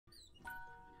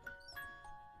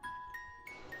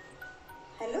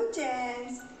Hello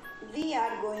gents, we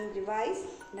are going to revise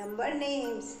number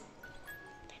names.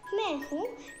 मैं हूँ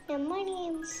number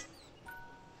names.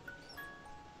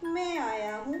 मैं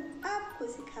आया हूँ आपको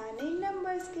सिखाने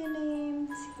नंबर्स के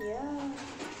names.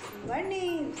 Number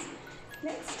names.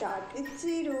 Let's start with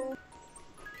 0.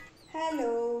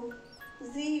 Hello,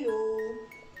 0.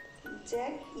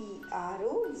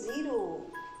 ZERO 0.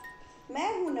 मैं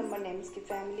हूँ नंबर नेम्स की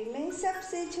फैमिली में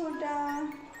सबसे छोटा।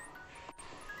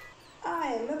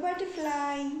 I am a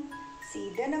butterfly.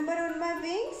 See the number on my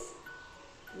wings?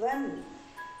 1.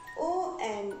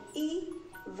 O-N-E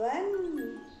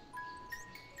 1.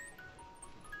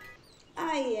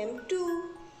 I am 2.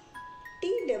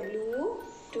 T-W-O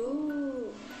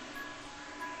 2.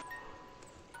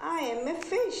 I am a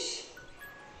fish.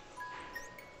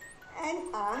 And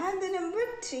I have the number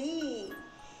 3.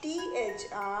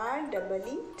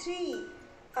 T-H-R-E-E 3.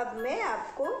 अब मैं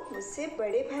आपको मुझसे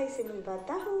बड़े भाई से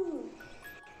मिलवाता हूँ।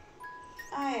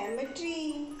 I am a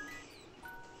tree.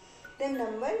 The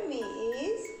number me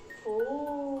is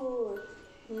 4.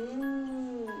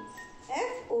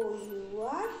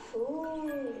 F-O-U-R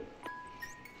 4.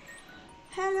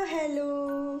 Hello.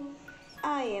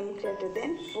 I am greater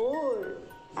than 4.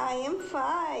 I am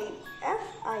 5.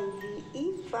 F-I-V-E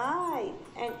 5.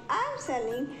 And I am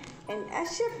selling an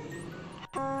ship.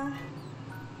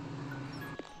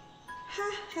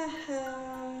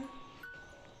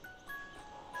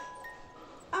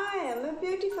 I am a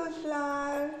beautiful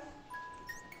flower.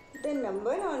 The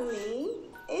number on me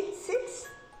is 6.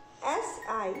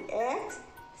 S-I-X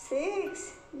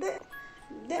 6. The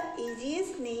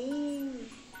easiest name.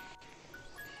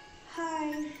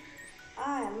 Hi,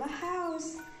 I am a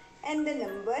house. And the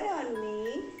number on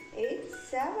me is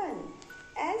 7.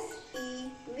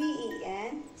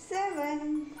 S-E-V-E-N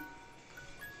 7.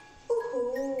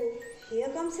 Oh, here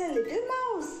comes a little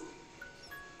mouse.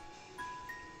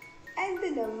 And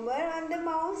the number on the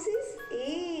mouse is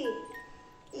 8.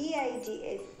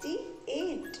 E-I-G-H-T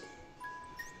 8.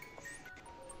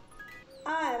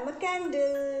 I am a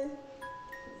candle.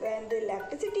 When the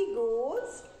electricity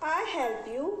goes, I help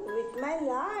you with my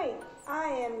light. I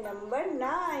am number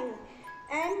 9.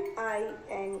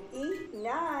 N-I-N-E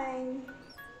 9.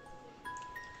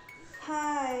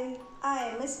 Hi, I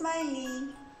am a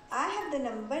smiley. I have the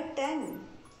number 10.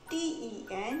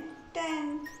 T-E-N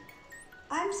 10.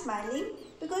 I am smiling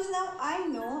because now I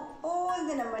know all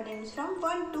the number names from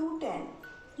 1 to 10.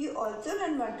 You also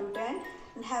learn 1 to 10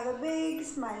 and have a big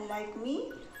smile like me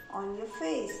on your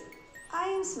face. I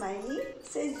am smiley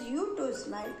says you to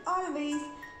smile always.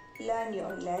 Learn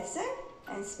your lesson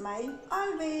and smile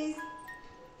always.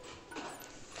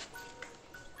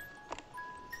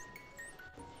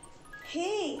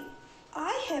 Hey,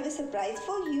 I have a surprise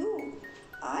for you.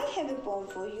 I have a poem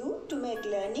for you to make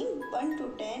learning 1 to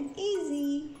 10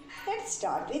 easy. Let's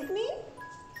start with me.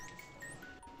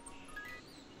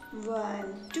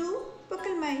 1, 2,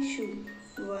 buckle my shoe.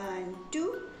 1,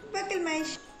 2, buckle my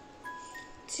shoe.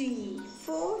 3,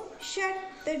 4, shut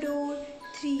the door.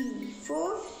 3,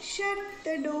 4, shut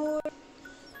the door.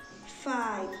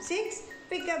 5, 6,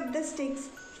 pick up the sticks.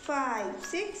 5,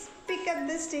 6, pick up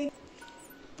the sticks.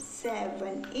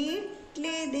 7, 8,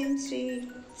 lay them straight.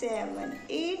 7,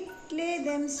 8, lay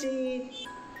them straight.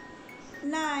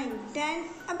 9, 10,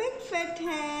 a big fat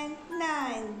hen.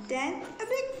 9, 10, a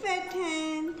big fat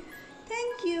hen.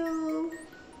 Thank you.